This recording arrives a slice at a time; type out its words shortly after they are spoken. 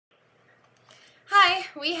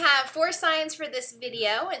we have 4 signs for this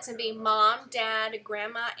video. It's going to be mom, dad,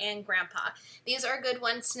 grandma, and grandpa. These are good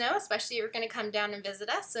ones to know, especially if you're going to come down and visit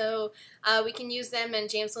us, so we can use them and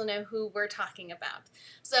James will know who we're talking about.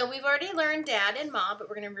 So we've already learned dad and mom, but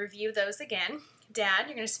we're going to review those again. Dad,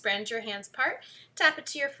 you're going to spread your hands apart, tap it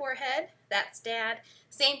to your forehead. That's dad.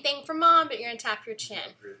 Same thing for mom, but you're going to tap your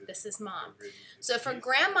chin. This is mom. So for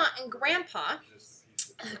grandma and grandpa,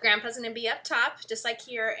 grandpa's going to be up top, just like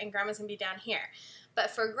here, and grandma's going to be down here. But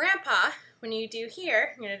for grandpa, when you do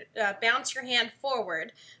here, you're going to bounce your hand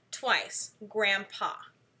forward twice, grandpa.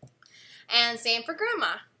 And same for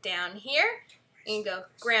grandma. Down here, and go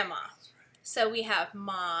grandma. So we have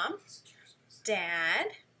mom, dad,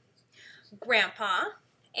 grandpa,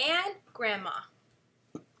 and grandma.